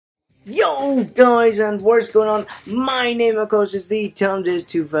Yo guys, and what's going on? My name of course is the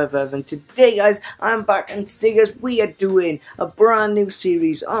TomDays255, and today guys I'm back, and today guys we are doing a brand new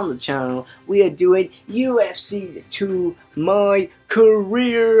series on the channel. We are doing UFC 2 My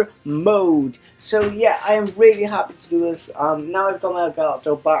Career Mode. So yeah, I am really happy to do this. Now I've got my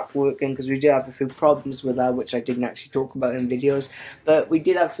Elgato back working, because we did have a few problems with that, which I didn't actually talk about in videos, but we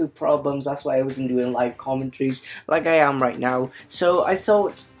did have a few problems. That's why I wasn't doing live commentaries like I am right now. So I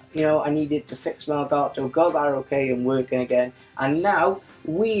thought, you know, I needed to fix my Elgato, got that okay and working again, and now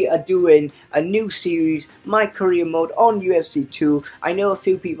we are doing a new series, My Career Mode, on UFC 2. I know a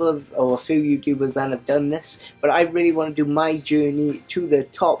few people have, or a few YouTubers then have done this, but I really want to do my journey to the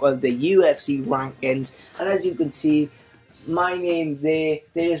top of the UFC rankings. And as you can see, my name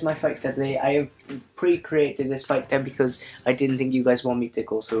there's my fighter there. I have pre-created this fighter because I didn't think you guys want me to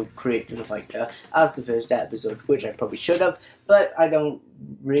go through creating a fighter as the first episode, which I probably should have, but I don't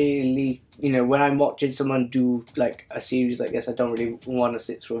really, you know, when I'm watching someone do like a series like this, I don't really want to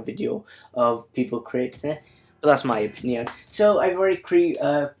sit through a video of people creating it, but that's my opinion. So I've already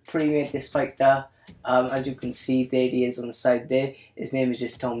pre-made this fighter. As you can see, there he is on the side there. His name is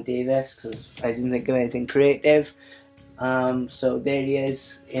just Tom Davis because I didn't think of anything creative. So there he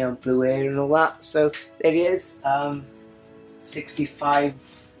is, you know, blue hair and all that. So there he is, 65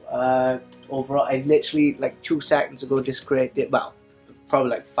 overall. I literally like 2 seconds ago just created, well,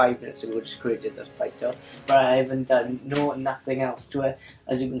 probably like 5 minutes ago just created this fighter, but I haven't done nothing else to it.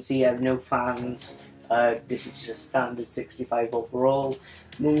 As you can see, I have no fans. This is just standard 65 overall.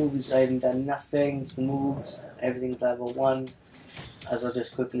 Moves, I haven't done nothing. Moves, everything's level 1. As I'll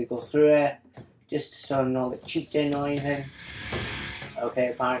just quickly go through it, just so I'm not cheating or anything.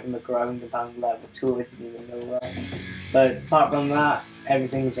 Okay, apparently my ground about level 2, I didn't even know that. But apart from that,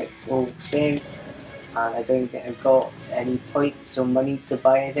 everything's like all the same. And I don't think I've got any points or money to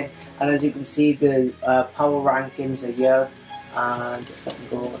buy anything. And as you can see, the power rankings are here. And if I can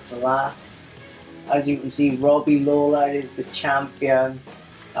go over to that, as you can see, Robbie Lawler is the champion.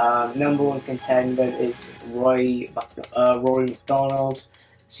 #1 contender is Rory McDonald.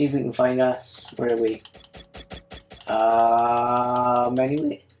 See if we can find us. Where are we?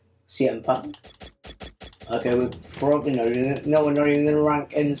 Anyway, CM Punk. Okay, we're probably not even. No, we're not even in the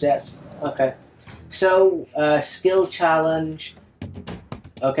rankings yet. Okay, so skill challenge.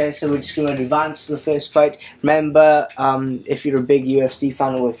 Okay, so we're just going to advance to the first fight. Remember, if you're a big UFC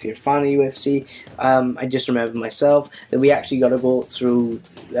fan, or if you're a fan of UFC, I just remember myself that we actually got to go through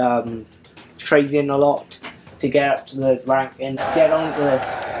training a lot to get up to the ranking. Get on to this.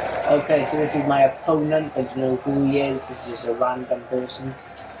 Okay, so this is my opponent. I don't know who he is. This is just a random person.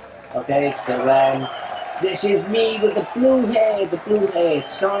 Okay, so then this is me with the blue hair,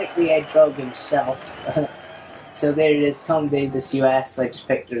 Sonic the Hedgehog himself. So there it is, Tom Davis US. I just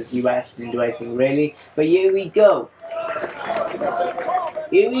picked it as US, didn't do anything really. But here we go.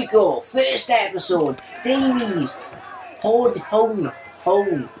 Here we go. First episode. Davies. Horn.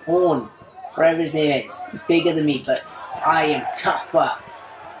 Whatever his name is. He's bigger than me, but I am tougher.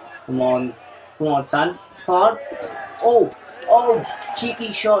 Come on, son. Come on. Oh,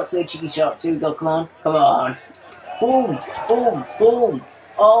 cheeky shots there, cheeky shots. Here we go, come on. Boom.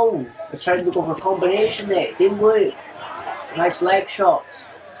 Oh, I tried to go for a combination there. It didn't work. Nice leg shots.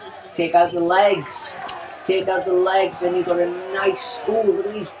 Take out the legs, and you got a nice. Oh, look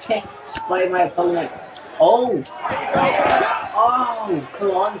at these kicks by my opponent. Oh,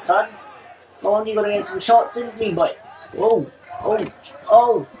 come on, son. Come on, you gotta get some shots into me, but oh,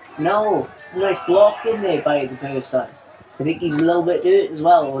 no. Nice block in there by the person. I think he's a little bit hurt as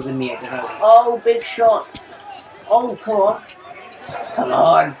well, wasn't me? I don't know. Oh, big shot. Oh, come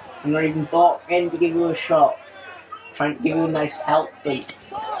on. I'm not even blocking to give you a shot. Trying to give you a nice health beat.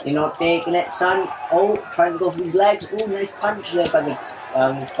 You're not taking it, son. Oh, trying to go for these legs. Oh, nice punch there by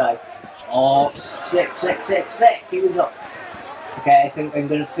this guy. Oh, sick. Here we go. Okay, I think I'm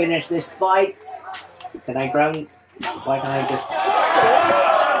going to finish this fight. Can I ground? Why can't I just...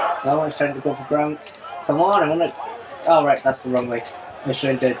 No, I was trying to go for ground. Come on, I want to... Oh, right, that's the wrong way. I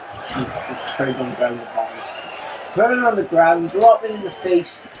should have put it on the ground. Put it on the ground, drop it in the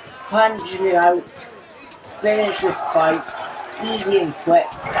face, punching it out. Finish this fight. Easy and quick.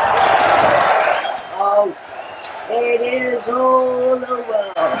 Oh, it is all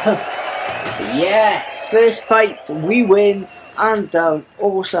over. Yes, first fight, we win. Hands down,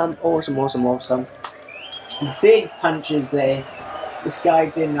 awesome. Big punches there. This guy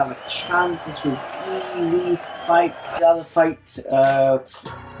didn't have a chance. This was easy fight. The other fight,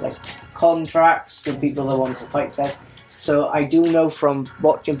 like contracts to people that want to fight this. So I do know from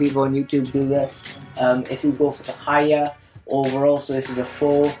watching people on YouTube do this. If you go for the higher overall. So this is a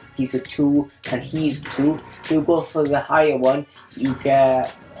 4, he's a 2, and he's a 2. If you go for the higher one, you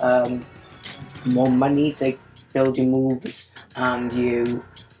get more money to build your moves, and you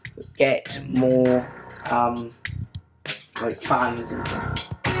get more like fans and stuff.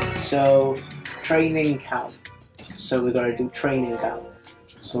 So training camp. So we're gonna do training camp.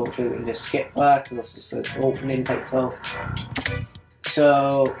 So if we can just skip back, this is the opening title.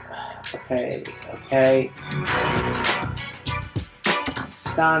 So okay.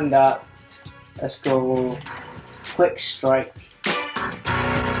 Stand up. Let's go quick strike.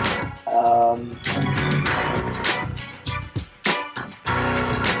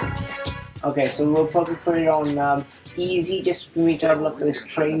 Okay, so we'll probably put it on easy just for me to have a look at this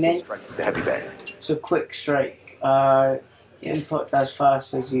training. So quick strike. Input as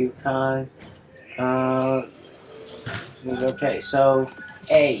fast as you can. Okay, so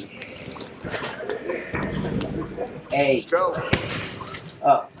A. Go.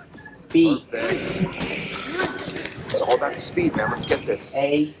 Up. B. It's all about the speed, man. Let's get this.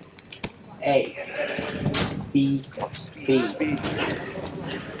 A. B. B. Speed.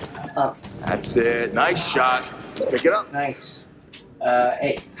 Up. That's it. Nice shot. Let's pick it up. Nice.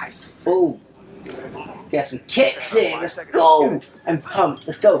 A. Nice. Boom. Get some kicks in. Let's go. And pump.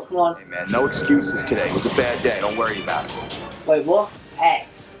 Let's go. Come on. Hey, man, no excuses today. It was a bad day. Don't worry about it. Wait, what? F.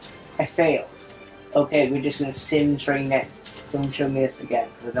 I failed. Okay, we're just gonna sim train it. Don't show me this again,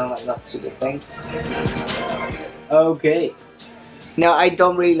 because I don't like that sort of thing. Okay. Now, I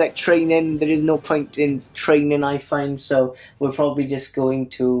don't really like training. There is no point in training, I find, so we're probably just going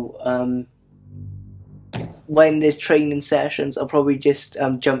to, when there's training sessions, I'll probably just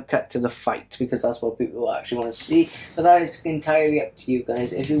jump cut to the fight, because that's what people actually want to see. But that is entirely up to you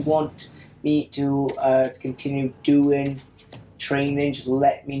guys. If you want me to continue doing training, just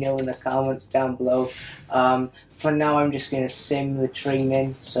let me know in the comments down below. For now, I'm just going to sim the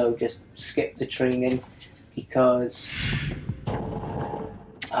training, so just skip the training, because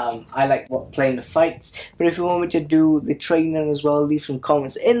I like playing the fights. But if you want me to do the training as well, leave some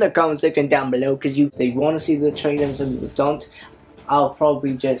comments in the comment section down below, because they want to see the training, some people don't. I'll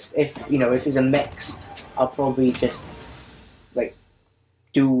probably just, if it's a mix, I'll probably just like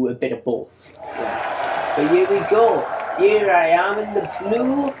do a bit of both. Yeah. But here we go. Here I am in the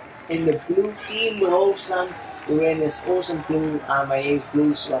blue team with awesome. We're in this awesome blue, and my hair's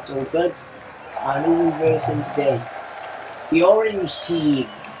blue, so that's all good. And who are we versing today? The orange team.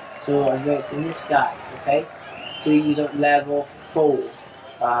 So I'm versing this guy, okay? So he's at level 4.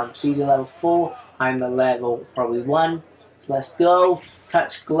 So he's at level 4, I'm at level probably 1. So let's go.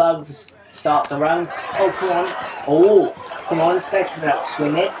 Touch gloves, start the round. Oh, come on. Oh, come on, this guy's coming out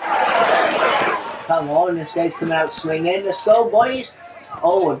swinging. Come on, this guy's coming out swinging. Let's go, boys.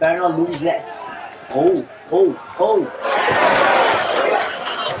 Oh, I better not lose this. Oh.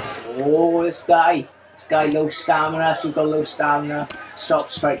 Oh, this guy low stamina. If you've got low stamina, stop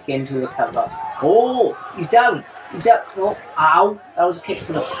striking to recover. Oh, he's down. Oh, ow. That was a kick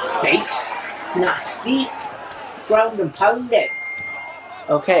to the face. Nasty. Ground and pound it.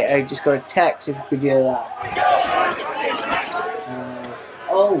 Okay, I just got a text if you could hear that.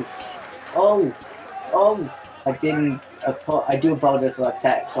 Oh. I didn't. I do apologize for that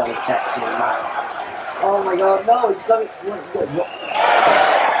text. I was texting him back. Oh my god, no, it's got me. What?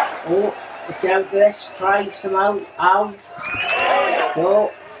 Oh, let's get out of this. Try some out. Ow.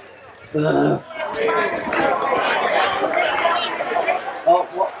 No. Ugh. Oh,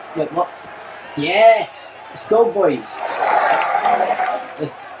 what? Wait, what? Yes! Let's go, boys.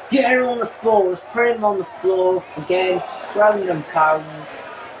 Let's get him on the floor. Let's put him on the floor. Again, ground and pound.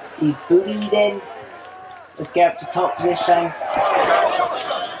 He's bleeding. Let's get up to top position.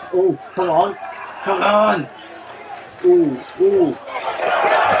 Oh, come on. Ooh.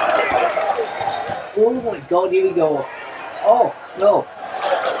 Oh my god, here we go. Oh, no.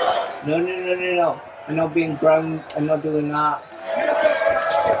 No. I'm not being ground. I'm not doing that.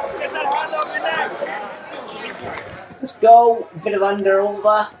 Let's go. A bit of under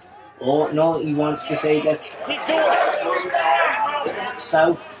over. Oh, no, he wants to say this.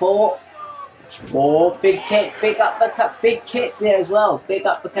 Southpaw. Oh, big kick, big uppercut, big kick there as well. Big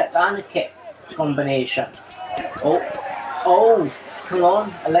uppercut and a kick combination. Oh, come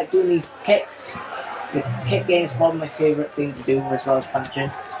on. I like doing these kicks. The kicking is one of my favourite things to do as well as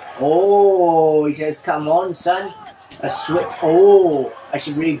punching. Oh, he says, come on, son. A switch. Oh, I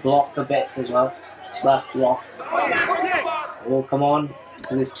should really block a bit as well. Left block. Oh, come on.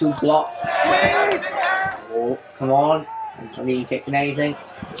 There's 2 blocks. Oh, come on. I'm not really kicking anything.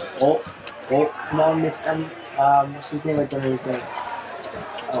 Oh, come on, Mr. What's his name? I don't know his name.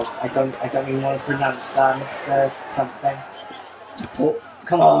 Oh, I don't even want to pronounce that, Mr. something. Oh,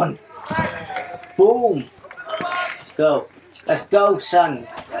 come on. Boom. Let's go. Let's go, son.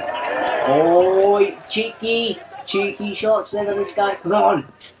 Oh, cheeky shots there for this guy. Come on.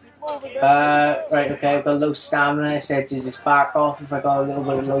 Right, okay, I've got low stamina. I said to just back off if I got a little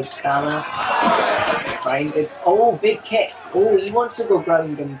bit of low stamina. Grinded. Oh, big kick. Oh, he wants to go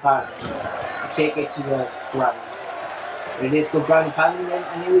ground and pound. Take it to the ground. It is go ground and pound,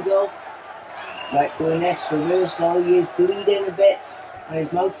 and here we go. Right, doing this, reverse. Oh, he is bleeding a bit. And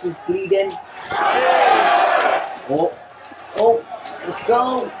his mouth is bleeding. Oh, let's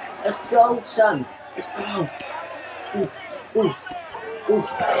go. Let's go, son. Let's go. Oof.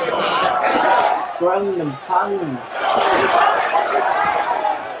 Ground and pound.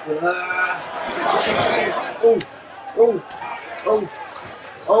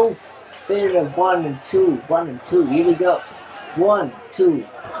 Oh. There are 1 and 2. 1 and 2. Here we go. 1, 2.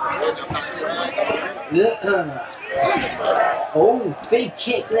 Oh, big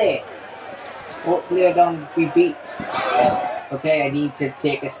kick there. Hopefully I don't be beat. Okay, I need to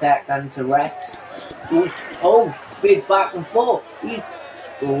take a second to rest. Oh, big back and forth.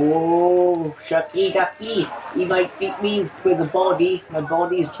 Oh, shucky ducky. He might beat me with the body. My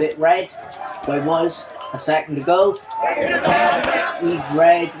body's a bit red. But it was a second ago. He's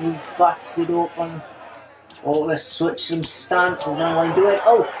red. He's busted open. Oh, let's switch some stances. I don't want to do it.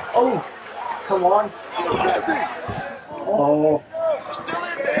 Oh, come on.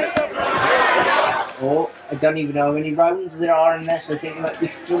 Oh, I don't even know how many rounds there are in this. I think it might be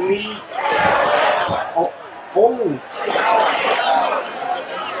 3.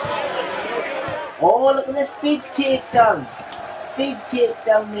 Oh, look at this big takedown. Big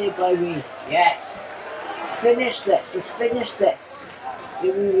takedown there by me. Yes. Finish this. Let's finish this.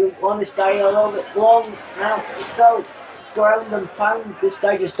 We want this guy a little bit long. Now, let's go. Ground and pound. This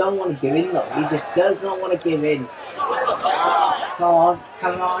guy just don't want to give in though. He just does not want to give in. Come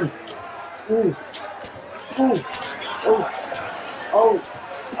on. Ooh. Oh,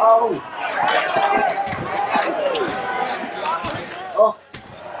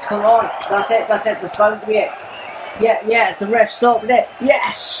 come on. That's it. That's bound to be it. Yeah, the ref stopped it.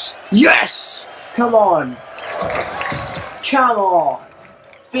 Yes! Come on.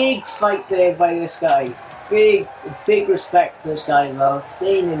 Big fight there by this guy. Big respect for this guy as well.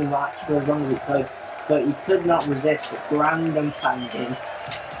 Staying in the match for as long as he could. But he could not resist the ground and pounding.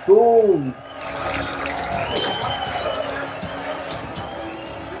 Boom!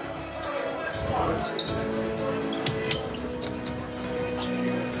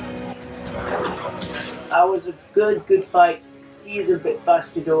 That was a good fight. He's a bit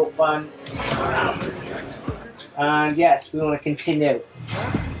busted open. And yes, we want to continue.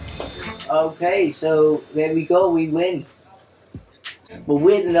 Okay, so there we go, we win. But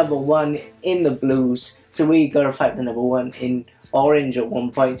we're the number 1 in the blues, so we gotta fight the number 1 in orange at one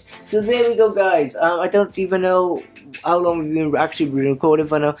point. So there we go, guys. I don't even know how long we've been actually recording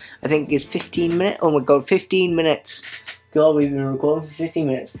for now. I think it's 15 minutes. Oh my god, 15 minutes. God, we've been recording for 15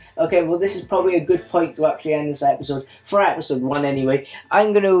 minutes. Okay, well this is probably a good point to actually end this episode, for episode 1 anyway.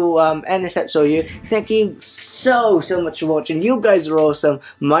 I'm going to end this episode here. Thank you so much for watching. You guys are awesome.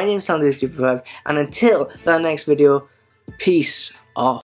 My name's Tom, this is 255, and until the next video, peace off.